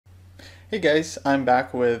Hey guys, I'm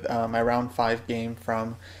back with my round 5 game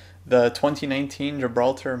from the 2019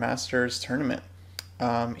 Gibraltar Masters tournament.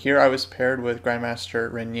 Here I was paired with Grandmaster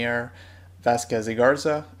Renier Vazquez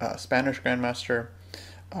Igarza, Spanish Grandmaster.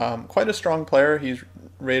 Quite a strong player. He's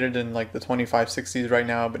rated in like the 2560s right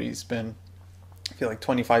now, but he's been, I feel like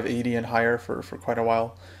 2580 and higher for quite a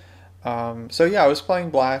while. So yeah, I was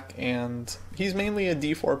playing black, and he's mainly a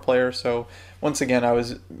d4 player. So once again, I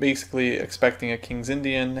was basically expecting a King's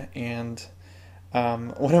Indian, and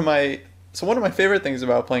one of my favorite things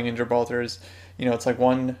about playing in Gibraltar is, it's like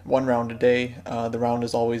one round a day. The round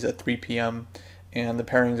is always at 3 p.m. and the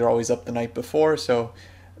pairings are always up the night before. So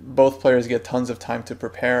both players get tons of time to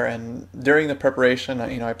prepare, and during the preparation,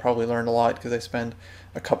 I probably learned a lot because I spend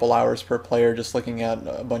a couple hours per player just looking at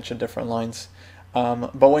a bunch of different lines.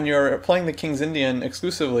 But when you're playing the King's Indian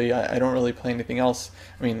exclusively, I don't really play anything else.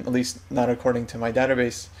 I mean, at least not according to my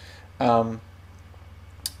database.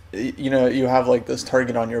 You have like this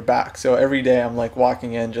target on your back. So every day I'm like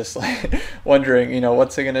walking in just like wondering,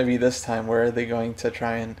 what's it going to be this time? Where are they going to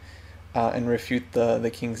try and refute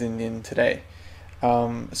the King's Indian today?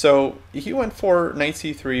 So he went for knight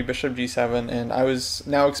c3, bishop g7, and I was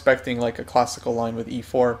now expecting like a classical line with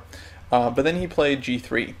e4. But then he played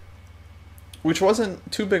g3, which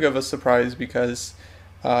wasn't too big of a surprise because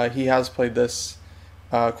he has played this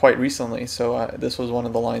quite recently. So this was one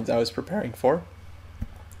of the lines I was preparing for.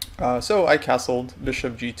 So I castled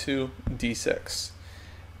bishop g2, d6.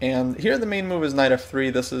 And here the main move is knight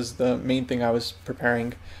f3. This is the main thing I was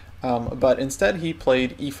preparing. But instead he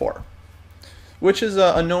played e4, which is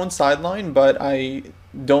a known sideline, but I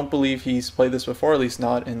don't believe he's played this before, at least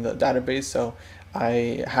not in the database, so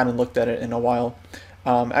I hadn't looked at it in a while.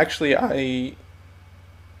 Actually,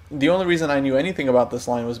 the only reason I knew anything about this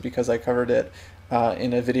line was because I covered it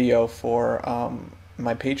in a video for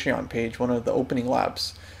my Patreon page, one of the opening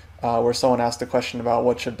labs, where someone asked a question about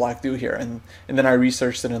what should black do here, and then I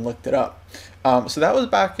researched it and looked it up. So that was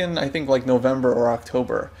back in, I think, like November or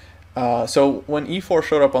October. So when e4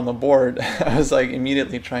 showed up on the board, I was like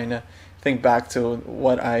immediately trying to think back to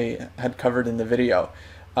what I had covered in the video.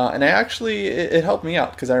 And it helped me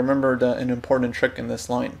out because I remembered an important trick in this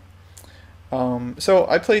line. So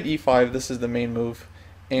I played e5, this is the main move,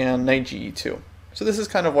 and knight ge2. So this is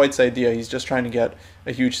kind of white's idea. He's just trying to get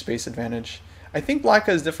a huge space advantage. I think black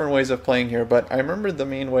has different ways of playing here, but I remember the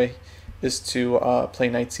main way is to play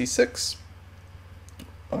knight c6,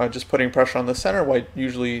 just putting pressure on the center. White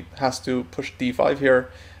usually has to push d5 here,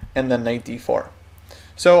 and then knight d4.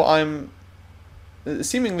 So I'm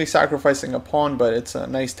seemingly sacrificing a pawn, but it's a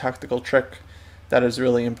nice tactical trick that is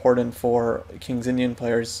really important for King's Indian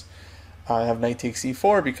players. I have knight takes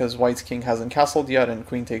e4 because white's king hasn't castled yet, and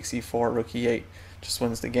queen takes e4, rook e8 just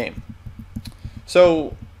wins the game.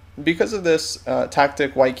 So because of this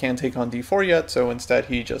tactic, white can't take on d4 yet, so instead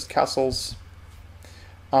he just castles.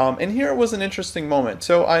 And here was an interesting moment.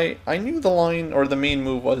 So I knew the line, or the main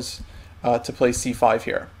move, was to play c5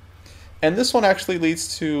 here. And this one actually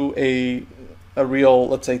leads to a real,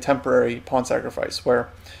 let's say, temporary pawn sacrifice, where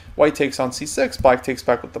white takes on c6, black takes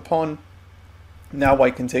back with the pawn. Now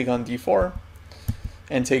white can take on d4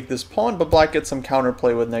 and take this pawn, but black gets some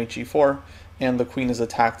counterplay with knight g4, and the queen is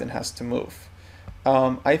attacked and has to move.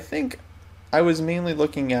 I think I was mainly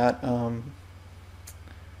looking at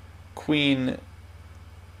queen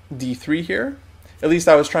d3 here. At least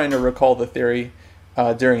I was trying to recall the theory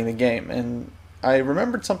during the game, and I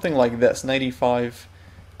remembered something like this: knight e5,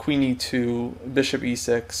 queen e2, bishop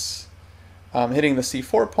e6, hitting the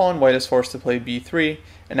c4 pawn. White is forced to play b3,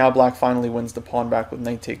 and now black finally wins the pawn back with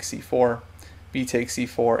knight takes c4, b takes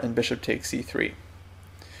c4, and bishop takes c3.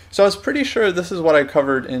 So I was pretty sure this is what I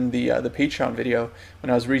covered in the Patreon video when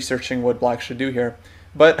I was researching what black should do here,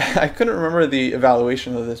 but I couldn't remember the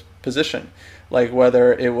evaluation of this position, like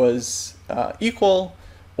whether it was equal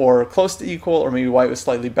or close to equal, or maybe white was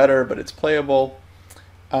slightly better but it's playable.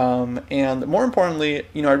 And more importantly,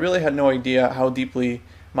 I really had no idea how deeply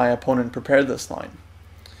my opponent prepared this line.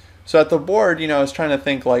 So at the board, I was trying to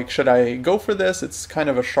think, like, should I go for this? It's kind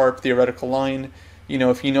of a sharp theoretical line.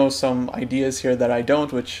 If he knows some ideas here that I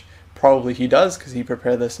don't, which probably he does because he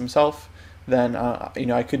prepared this himself, then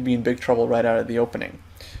I could be in big trouble right out of the opening.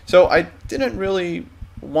 So I didn't really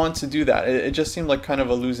want to do that. It just seemed like kind of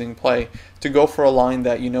a losing play to go for a line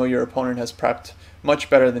that your opponent has prepped much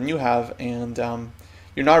better than you have, and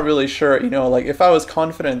you're not really sure, like if I was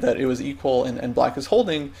confident that it was equal and black is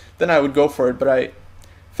holding, then I would go for it, but I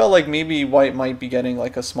felt like maybe white might be getting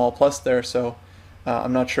like a small plus there, so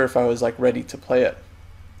I'm not sure if I was like ready to play it.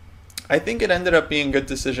 I think it ended up being a good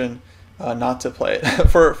decision not to play it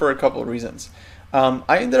for a couple of reasons.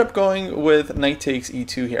 I ended up going with knight takes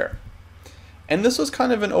e2 here. And this was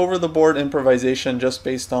kind of an over-the-board improvisation just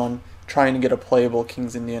based on trying to get a playable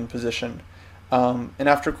King's Indian position. And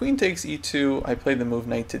after queen takes e2, I played the move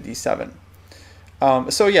knight to d7.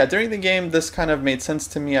 So yeah, during the game, this kind of made sense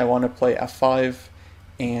to me. I want to play f5,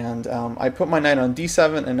 and I put my knight on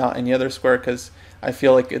d7 and not any other square because I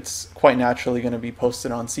feel like it's quite naturally going to be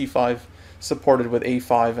posted on c5, supported with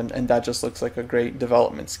a5, and that just looks like a great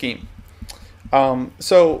development scheme.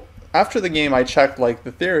 So after the game, I checked like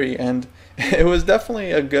the theory, and it was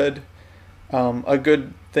definitely a good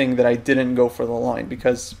thing that I didn't go for the line,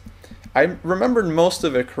 because I remembered most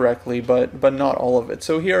of it correctly, but not all of it.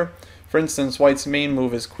 So here, for instance, white's main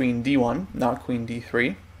move is queen d1, not queen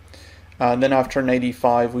d3. Then after knight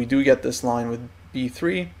e5, we do get this line with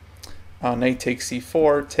b3. Knight takes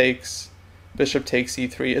c4, takes, bishop takes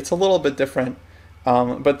e3. It's a little bit different,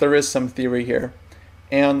 but there is some theory here.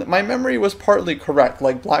 And my memory was partly correct.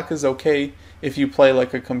 Like, black is okay if you play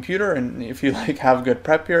like a computer and if you like have good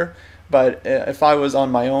prep here. But if I was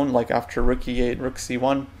on my own, like after rook e8, rook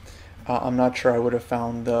c1, I'm not sure I would have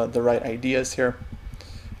found the right ideas here.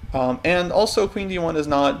 And also queen d1 is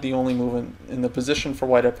not the only move in the position for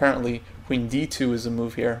white. Apparently queen d2 is a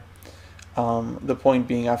move here. The point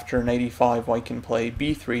being, after knight e5, white can play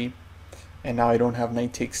b3, and now I don't have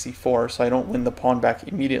knight takes c4, so I don't win the pawn back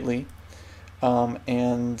immediately.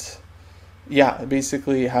 And yeah,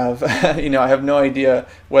 basically have I have no idea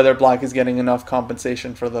whether black is getting enough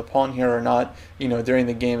compensation for the pawn here or not. During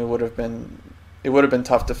the game, it would have been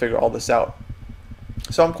tough to figure all this out.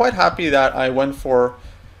 So I'm quite happy that I went for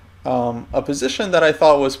a position that I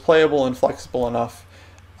thought was playable and flexible enough,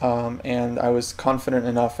 and I was confident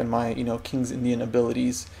enough in my King's Indian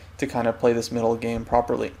abilities to kind of play this middle game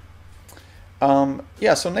properly.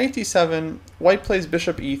 Yeah, so knight d7, white plays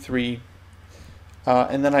bishop e3,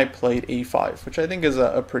 and then I played a5, which I think is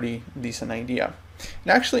a pretty decent idea.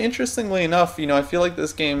 And actually, interestingly enough, I feel like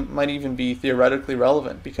this game might even be theoretically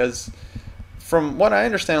relevant, because from what I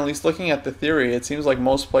understand, at least looking at the theory, it seems like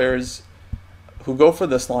most players who go for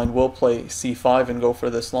this line will play c5 and go for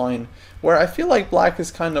this line, where I feel like black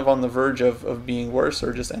is kind of on the verge of being worse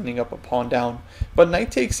or just ending up a pawn down. But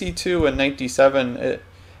knight takes e2 and knight d7,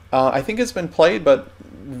 I think it's been played, but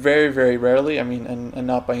very, very rarely, and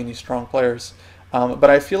not by any strong players. But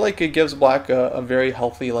I feel like it gives black a very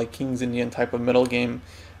healthy, like King's Indian type of middle game,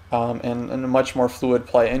 and a much more fluid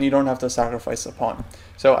play, and you don't have to sacrifice a pawn.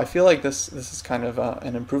 So I feel like this is kind of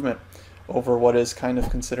an improvement over what is kind of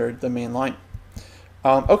considered the main line.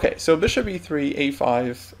 Okay, so bishop e3,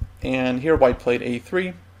 a5, and here white played a3.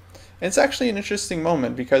 And it's actually an interesting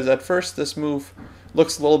moment, because at first this move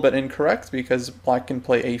looks a little bit incorrect, because black can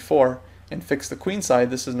play a4 and fix the queen side.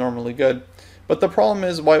 This is normally good. But the problem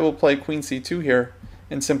is white will play queen c2 here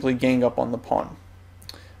and simply gang up on the pawn.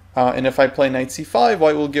 And if I play knight c5,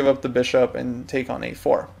 white will give up the bishop and take on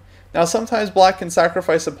a4. Now sometimes black can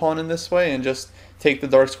sacrifice a pawn in this way and just take the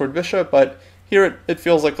dark squared bishop, but here it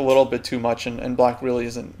feels like a little bit too much, and black really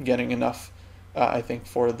isn't getting enough, I think,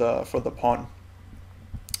 for the pawn.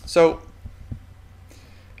 So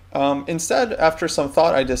instead, after some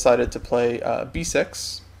thought, I decided to play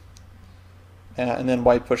b6. And then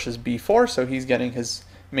white pushes b4, so he's getting his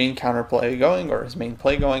main counterplay going, or his main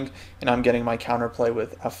play going, and I'm getting my counterplay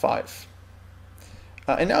with f5.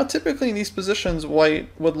 And now typically in these positions, white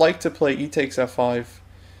would like to play e takes f5,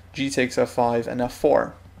 g takes f5, and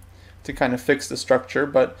f4 to kind of fix the structure,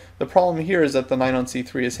 but the problem here is that the knight on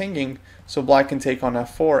c3 is hanging, so black can take on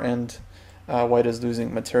f4, and white is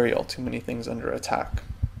losing material, too many things under attack.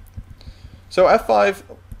 So f5,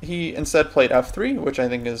 he instead played f3, which I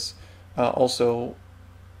think is also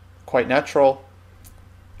quite natural.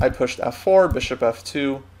 I pushed f4, bishop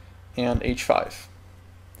f2, and h5.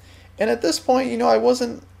 And at this point, I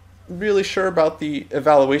wasn't really sure about the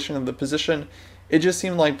evaluation of the position. It just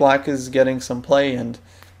seemed like black is getting some play, and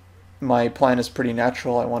my plan is pretty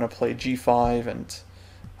natural. I want to play g5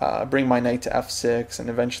 and bring my knight to f6 and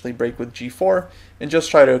eventually break with g4 and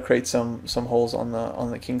just try to create some holes on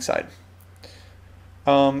the king side.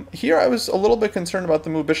 Here I was a little bit concerned about the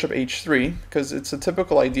move bishop h3, because it's a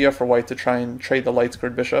typical idea for white to try and trade the light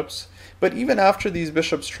squared bishops. But even after these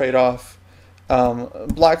bishops trade off,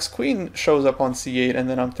 black's queen shows up on c8, and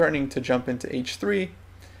then I'm threatening to jump into h3.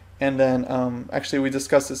 And then actually we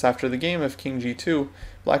discussed this after the game of king g2.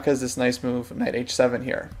 Black has this nice move, knight h7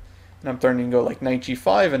 here. And I'm threatening to go like knight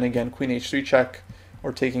g5, and again queen h3 check,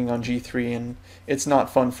 or taking on g3, and it's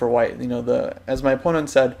not fun for white. As my opponent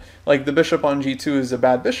said, like, the bishop on g2 is a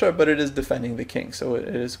bad bishop, but it is defending the king, so it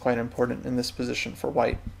is quite important in this position for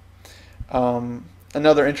white.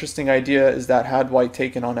 Another interesting idea is that had white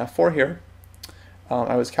taken on f4 here,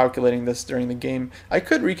 I was calculating this during the game. I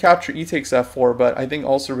could recapture e takes f4, but I think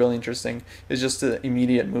also really interesting is just the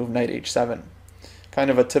immediate move knight h7. Kind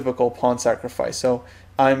of a typical pawn sacrifice. So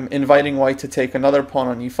I'm inviting white to take another pawn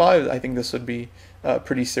on e5. I think this would be a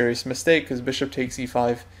pretty serious mistake because bishop takes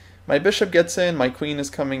e5. My bishop gets in, my queen is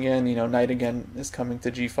coming in, knight again is coming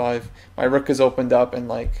to g5. My rook is opened up, and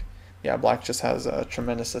yeah, black just has a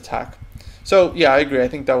tremendous attack. So yeah, I agree. I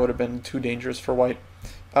think that would have been too dangerous for white.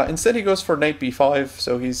 Instead he goes for knight b5,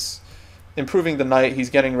 so he's improving the knight. He's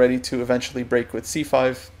getting ready to eventually break with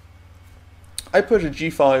c5. I put a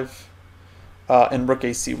g5 and rook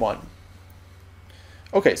a c1.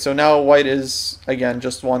 Okay, so now white is, again,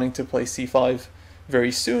 just wanting to play c5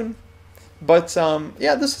 very soon. But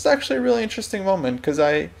yeah, this is actually a really interesting moment because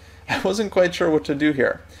I wasn't quite sure what to do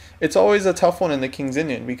here. It's always a tough one in the King's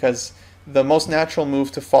Indian because the most natural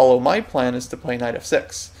move to follow my plan is to play knight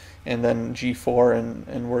f6 and then g4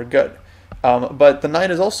 and we're good. But the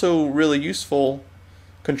knight is also really useful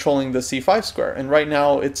controlling the c5 square, and right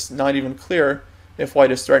now it's not even clear if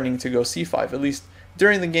white is threatening to go c5. At least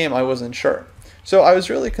during the game I wasn't sure. So I was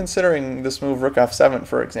really considering this move rook f7,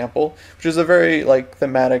 for example, which is a very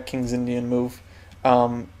thematic King's Indian move,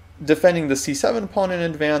 defending the c7 pawn in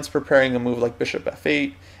advance, preparing a move like bishop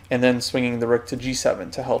f8, and then swinging the rook to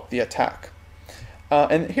g7 to help the attack.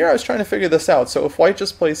 And here I was trying to figure this out. So if white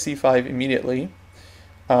just plays c5 immediately,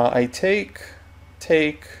 I take,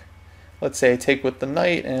 let's say I take with the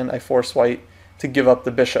knight, and I force white to give up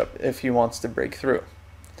the bishop if he wants to break through.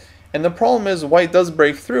 And the problem is white does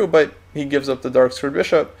break through, but he gives up the dark squared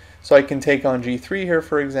bishop, so I can take on g3 here,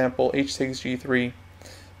 for example, h takes g3,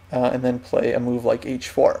 and then play a move like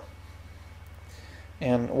h4.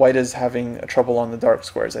 And white is having trouble on the dark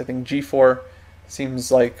squares. I think g4 seems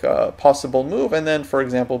like a possible move, and then, for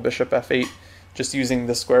example, bishop f8, just using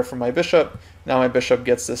the square for my bishop. Now my bishop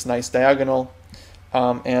gets this nice diagonal.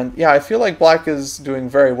 And yeah, I feel like black is doing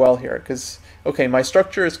very well here, because okay, my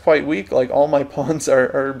structure is quite weak, all my pawns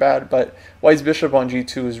are bad, but white's bishop on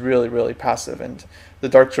g2 is really, really passive, and the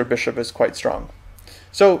dark square bishop is quite strong.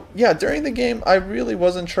 So yeah, during the game, I really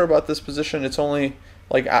wasn't sure about this position. It's only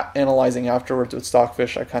analyzing afterwards with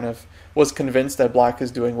Stockfish, I kind of was convinced that black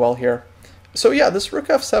is doing well here. So yeah, this rook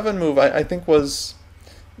f7 move I think was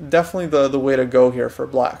definitely the way to go here for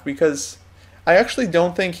black, because I actually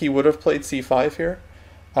don't think he would have played c5 here.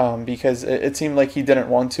 Because it seemed like he didn't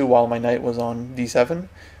want to while my knight was on d7.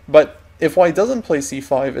 But if white doesn't play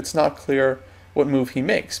c5, it's not clear what move he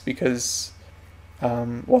makes, because,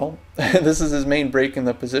 well, this is his main break in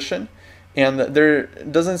the position, and there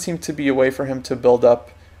doesn't seem to be a way for him to build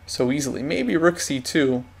up so easily. Maybe rook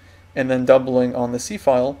c2, and then doubling on the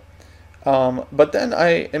c-file. But then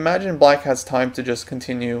I imagine black has time to just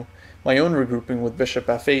continue my own regrouping with bishop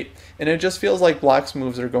f8, and it just feels like black's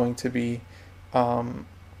moves are going to be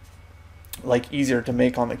easier to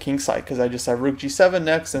make on the king side, because I just have rook g7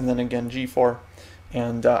 next, and then again g4,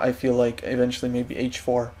 and I feel like eventually maybe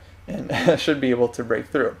h4, and I should be able to break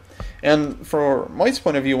through. And from white's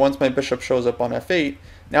point of view, once my bishop shows up on f8,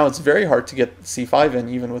 now it's very hard to get c5 in,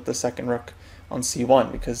 even with the second rook on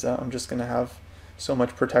c1, because I'm just going to have so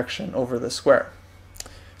much protection over the square.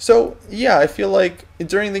 So yeah, I feel like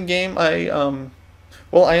during the game I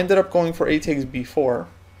ended up going for a takes b4,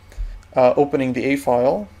 opening the a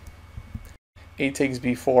file, a takes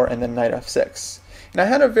b4, and then knight f6. And I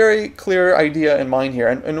had a very clear idea in mind here,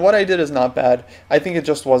 and what I did is not bad. I think it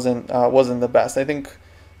just wasn't the best. I think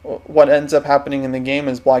what ends up happening in the game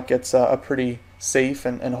is black gets a pretty safe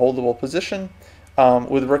and holdable position.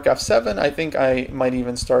 With rook f7, I think I might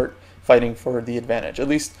even start fighting for the advantage. At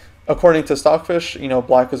least according to Stockfish,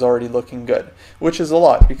 black is already looking good, which is a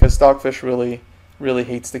lot, because Stockfish really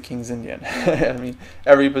hates the King's Indian. I mean,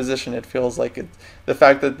 every position it feels like it. The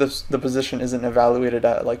fact that the position isn't evaluated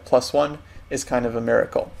at +1 is kind of a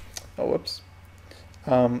miracle. Oh, whoops.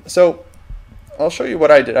 So I'll show you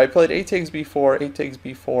what I did. I played a takes b4, a takes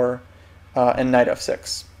b4, and knight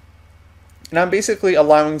f6. And I'm basically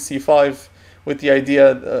allowing c5 with the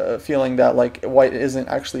idea, feeling that white isn't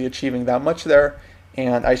actually achieving that much there,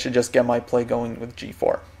 and I should just get my play going with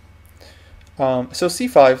g4. So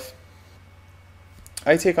c5.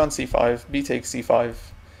 I take on c5, b takes c5,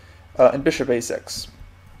 and bishop a6.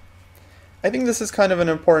 I think this is kind of an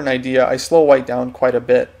important idea. I slow white down quite a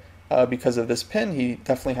bit because of this pin. He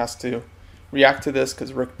definitely has to react to this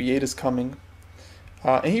because rook b8 is coming.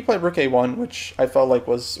 And he played rook a1, which I felt like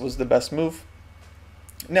was the best move.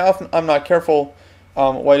 Now, if I'm not careful,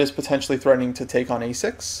 white is potentially threatening to take on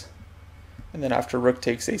a6. And then after rook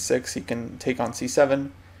takes a6, he can take on c7.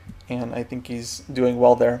 And I think he's doing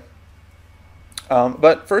well there.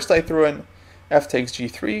 But first I threw in f takes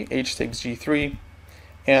g3, h takes g3,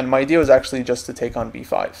 and my idea was actually just to take on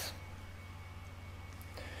b5.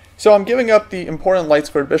 So I'm giving up the important light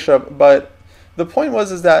squared bishop, but the point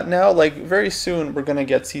was that now, like, very soon we're going to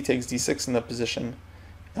get c takes d6 in the position,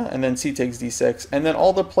 and then c takes d6, and then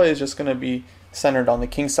all the play is just going to be centered on the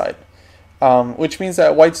king side, which means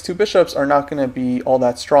that white's two bishops are not going to be all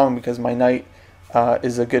that strong because my knight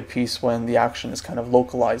is a good piece when the action is kind of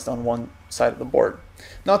localized on one side of the board.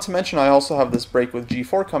 Not to mention I also have this break with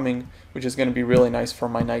g4 coming, which is going to be really nice for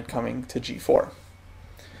my knight coming to g4.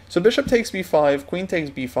 So bishop takes b5, queen takes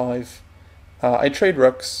b5, I trade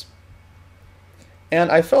rooks,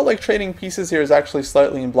 and I felt like trading pieces here is actually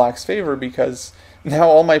slightly in black's favor because now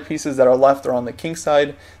all my pieces that are left are on the king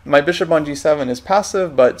side. My bishop on g7 is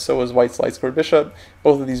passive, but so is white's light squared bishop.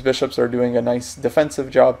 Both of these bishops are doing a nice defensive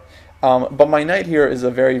job. But my knight here is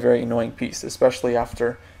a very, very annoying piece, especially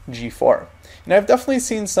after g4. And I've definitely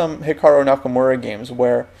seen some Hikaru Nakamura games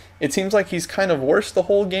where it seems like he's kind of worse the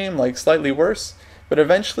whole game, like slightly worse, but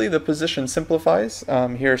eventually the position simplifies.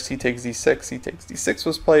 Here c takes d6, c takes d6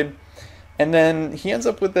 was played, and then he ends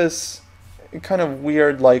up with this kind of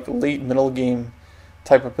weird like late middle game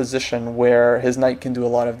type of position where his knight can do a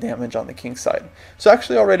lot of damage on the king side. So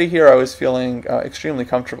actually already here I was feeling extremely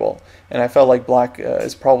comfortable, and I felt like black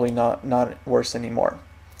is probably not worse anymore.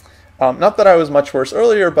 Not that I was much worse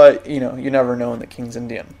earlier, but you know, you never know in the King's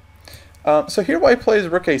Indian. So here white plays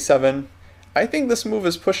rook a7. I think this move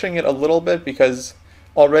is pushing it a little bit because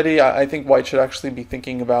already I think white should actually be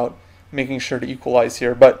thinking about making sure to equalize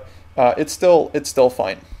here, but it's still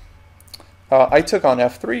fine. I took on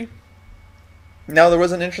f3. Now there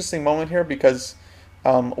was an interesting moment here because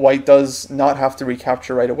white does not have to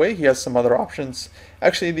recapture right away. He has some other options.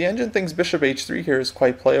 Actually, the engine thinks bishop h3 here is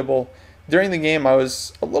quite playable. During the game, I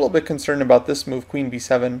was a little bit concerned about this move, queen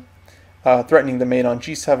b7, threatening the mate on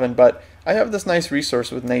g7, but I have this nice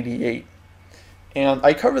resource with knight e8. And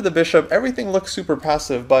I cover the bishop. Everything looks super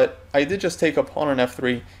passive, but I did just take a pawn on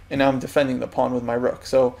f3, and now I'm defending the pawn with my rook.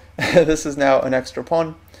 So this is now an extra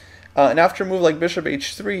pawn. And after a move like bishop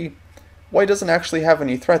h3, white doesn't actually have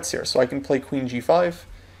any threats here, so I can play queen g5,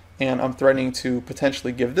 and I'm threatening to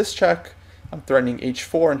potentially give this check. I'm threatening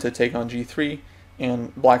h4 and to take on g3,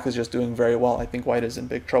 and black is just doing very well. I think white is in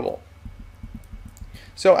big trouble.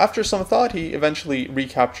 So after some thought, he eventually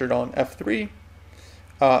recaptured on f3,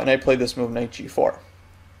 and I played this move knight g4.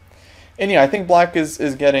 And yeah, I think black is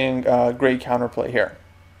getting great counterplay here.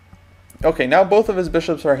 Okay, now both of his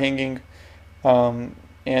bishops are hanging,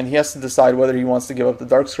 and he has to decide whether he wants to give up the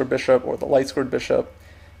dark squared bishop or the light squared bishop.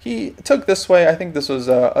 He took this way. I think this was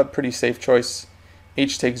a pretty safe choice.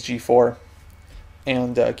 H takes g4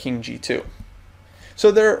 and king g2.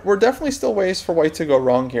 So there were definitely still ways for white to go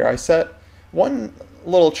wrong here. I set one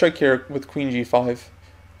little trick here with queen g5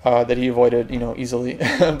 that he avoided, easily.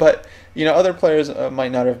 But other players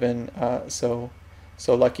might not have been so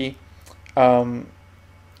lucky.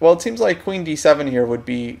 Well, it seems like queen d7 here would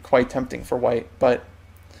be quite tempting for white, but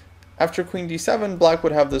after queen d7, black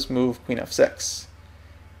would have this move, queen f6.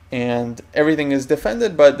 And everything is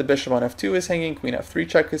defended, but the bishop on f2 is hanging, queen f3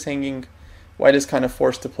 check is hanging. White is kind of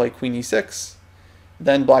forced to play queen e6.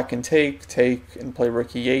 Then black can take, and play rook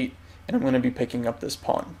e8, and I'm going to be picking up this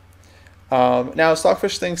pawn. Now,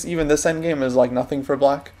 Stockfish thinks even this endgame is like nothing for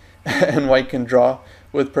black, and white can draw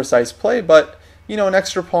with precise play, but, an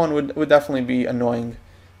extra pawn would definitely be annoying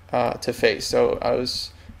to face. So I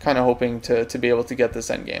was kind of hoping to be able to get this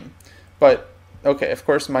endgame. But, okay, of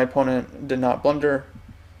course my opponent did not blunder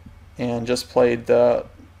and just played the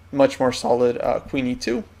much more solid queen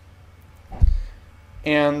e2.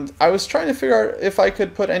 And I was trying to figure out if I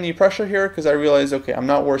could put any pressure here because I realized, okay, I'm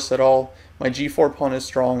not worse at all. My g4 pawn is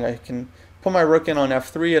strong. I can put my rook in on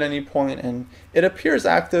f3 at any point, and it appears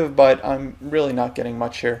active, but I'm really not getting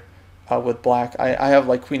much here with black. I have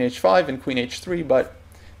like queen h5 and queen h3, but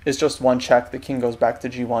it's just one check. The king goes back to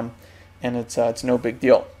g1, and it's no big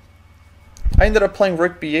deal. I ended up playing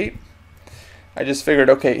rook b8. I just figured,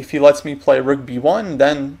 okay, if he lets me play rook b1,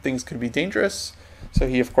 then things could be dangerous. So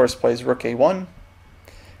he, of course, plays rook a1.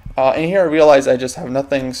 And here I realize I just have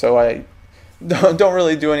nothing, so I don't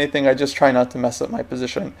really do anything. I just try not to mess up my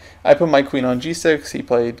position. I put my queen on g6. He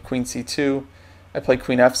played queen c2. I played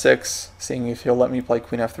queen f6, seeing if he'll let me play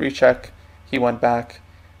queen f3 check. He went back,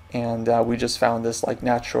 and we just found this like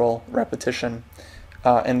natural repetition,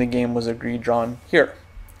 and the game was agreed drawn here.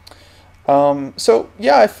 So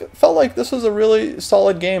yeah, I felt like this was a really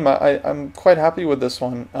solid game. I'm quite happy with this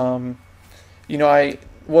one. I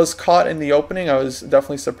was caught in the opening. I was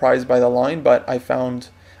definitely surprised by the line, but I found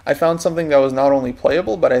something that was not only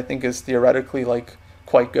playable, but I think is theoretically like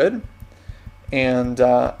quite good. And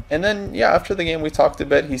then yeah, after the game we talked a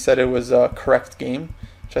bit. He said it was a correct game,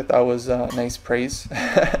 which I thought was nice praise,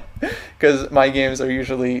 because my games are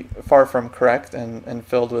usually far from correct and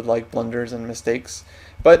filled with like blunders and mistakes.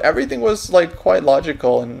 But everything was like quite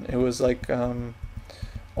logical, and it was like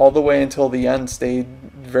all the way until the end stayed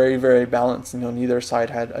very, very balanced. You know, neither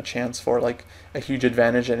side had a chance for like a huge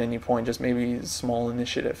advantage at any point, just maybe small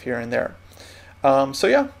initiative here and there. So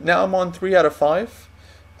yeah, now I'm on 3 out of 5.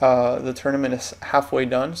 The tournament is halfway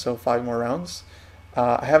done, so 5 more rounds.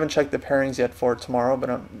 I haven't checked the pairings yet for tomorrow, but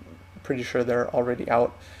I'm pretty sure they're already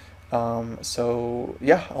out. So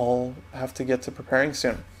yeah, I'll have to get to preparing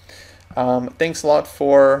soon. Thanks a lot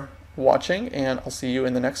for watching, and I'll see you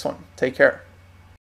in the next one. Take care.